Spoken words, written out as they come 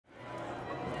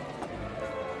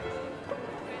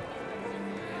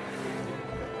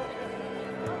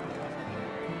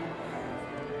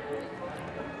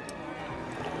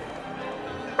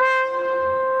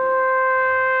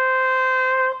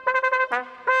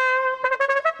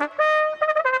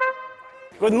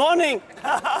Good morning!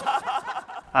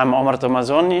 I'm Omar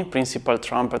Tomasoni, principal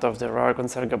trumpet of the Royal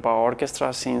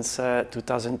Concertgebouworkest since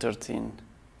 2013.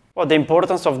 Well, the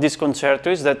importance of this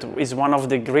concerto is that it's one of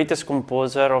the greatest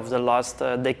composers of the last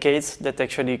decades that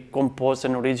actually composed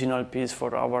an original piece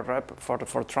for our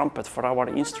for trumpet, for our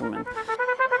instrument.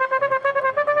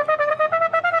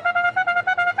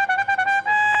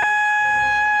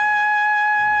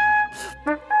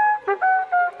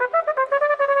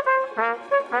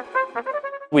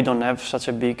 We don't have such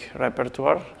a big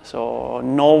repertoire, so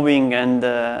knowing and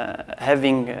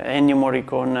having Ennio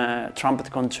Morricone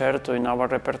trumpet concerto in our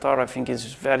repertoire, I think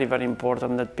is very, very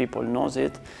important that people knows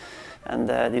it. And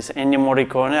this Ennio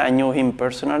Morricone, I knew him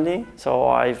personally, so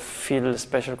I feel a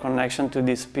special connection to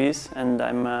this piece, and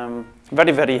I'm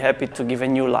very, very happy to give a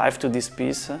new life to this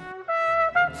piece.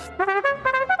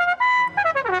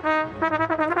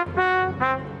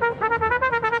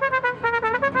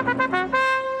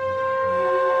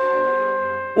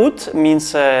 Ut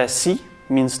means si,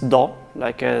 means do,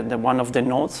 like the one of the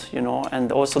notes, you know,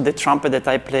 and also the trumpet that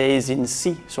I play is in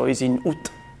si, so it's in ut.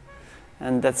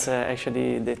 And that's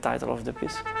actually the title of the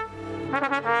piece.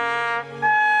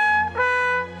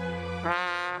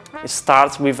 It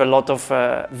starts with a lot of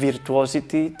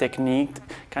virtuosity, technique,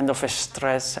 kind of a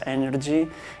stress, energy,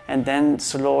 and then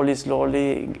slowly,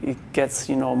 slowly it gets,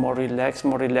 you know, more relaxed,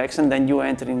 and then you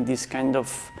enter in this kind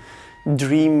of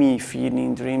dreamy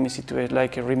feeling, dreamy situation,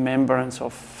 like a remembrance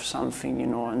of something, you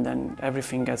know, and then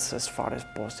everything gets as far as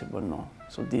possible, no,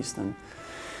 so distant.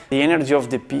 The energy of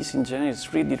the piece in general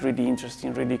is really, really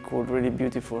interesting, really cool, really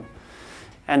beautiful.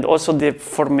 And also the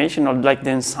formation of like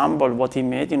the ensemble, what he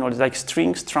made, you know, it's like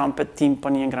strings, trumpet,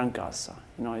 timpani, and gran cassa.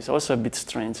 You know, it's also a bit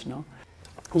strange, no?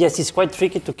 Yes, it's quite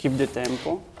tricky to keep the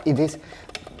tempo. It is.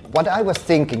 What I was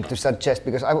thinking to suggest,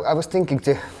 because I was thinking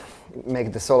to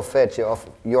make the solfeggio of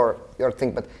your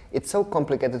thing, but it's so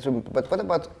complicated. But what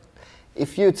about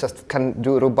if you just can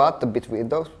do rubato between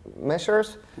those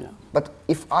measures? Yeah. But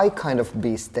if I kind of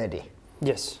be steady.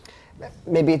 Yes.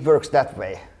 Maybe it works that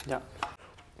way. Yeah.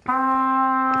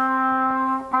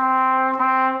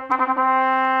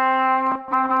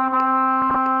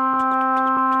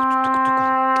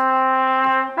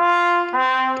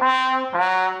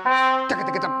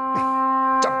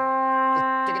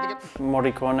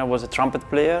 Morricone was a trumpet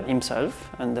player himself,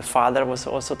 and the father was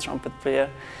also a trumpet player,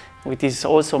 which is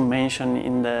also mentioned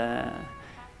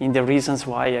in the reasons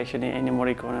why actually Ennio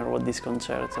Morricone wrote this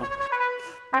concerto.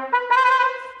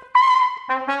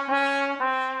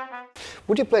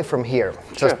 Would you play from here?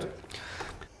 Sure. Just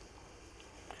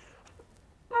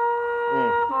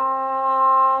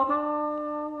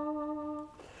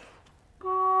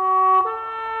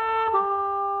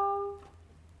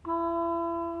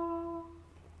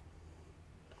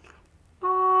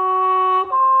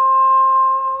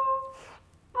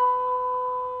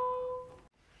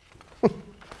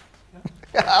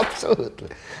Absolutely.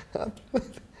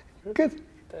 Good.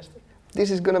 Fantastic.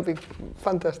 This is going to be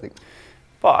fantastic.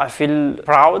 Well, I feel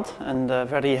proud and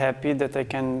very happy that I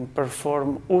can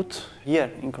perform Ut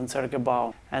here in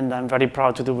Concertgebouw. And I'm very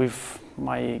proud to do with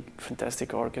my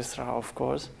fantastic orchestra, of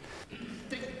course.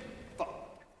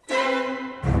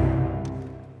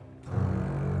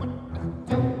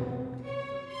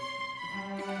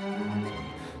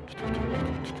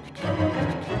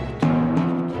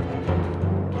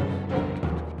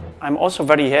 I'm also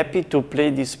very happy to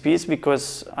play this piece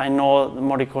because I know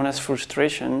Morricone's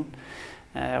frustration,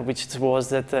 which was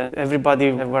that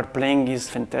everybody were playing his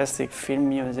fantastic film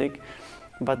music,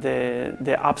 but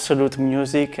the absolute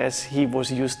music, as he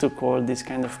was used to call this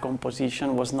kind of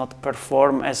composition, was not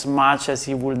performed as much as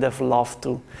he would have loved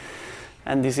to.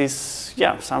 And this is,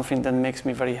 yeah, something that makes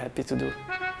me very happy to do.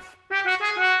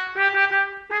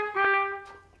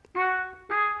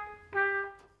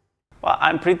 Well,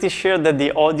 I'm pretty sure that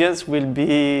the audience will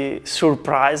be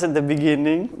surprised at the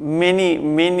beginning.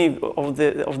 Many of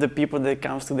the people that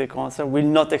comes to the concert will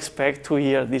not expect to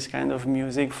hear this kind of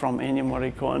music from Ennio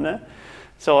Morricone.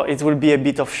 So it will be a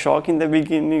bit of shock in the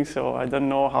beginning, so I don't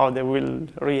know how they will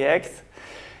react.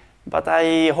 But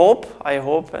I hope,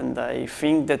 and I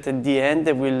think that at the end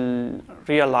they will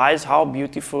realize how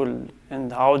beautiful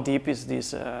and how deep is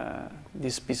this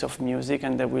piece of music,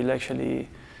 and they will actually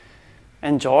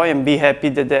enjoy and be happy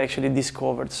that they actually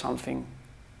discovered something.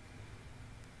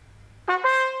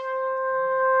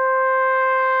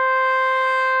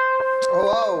 Oh,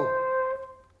 wow!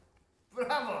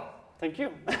 Bravo! Thank you.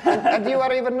 And you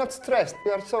are even not stressed.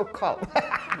 You are so calm.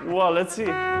 Well, let's see.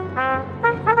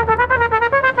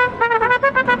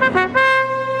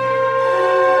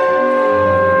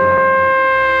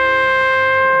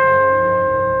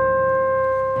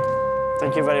 Thank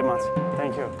Thank you very much.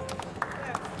 Thank you.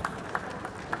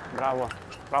 Bravo.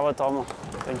 Bravo, Tomo.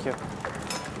 Thank you.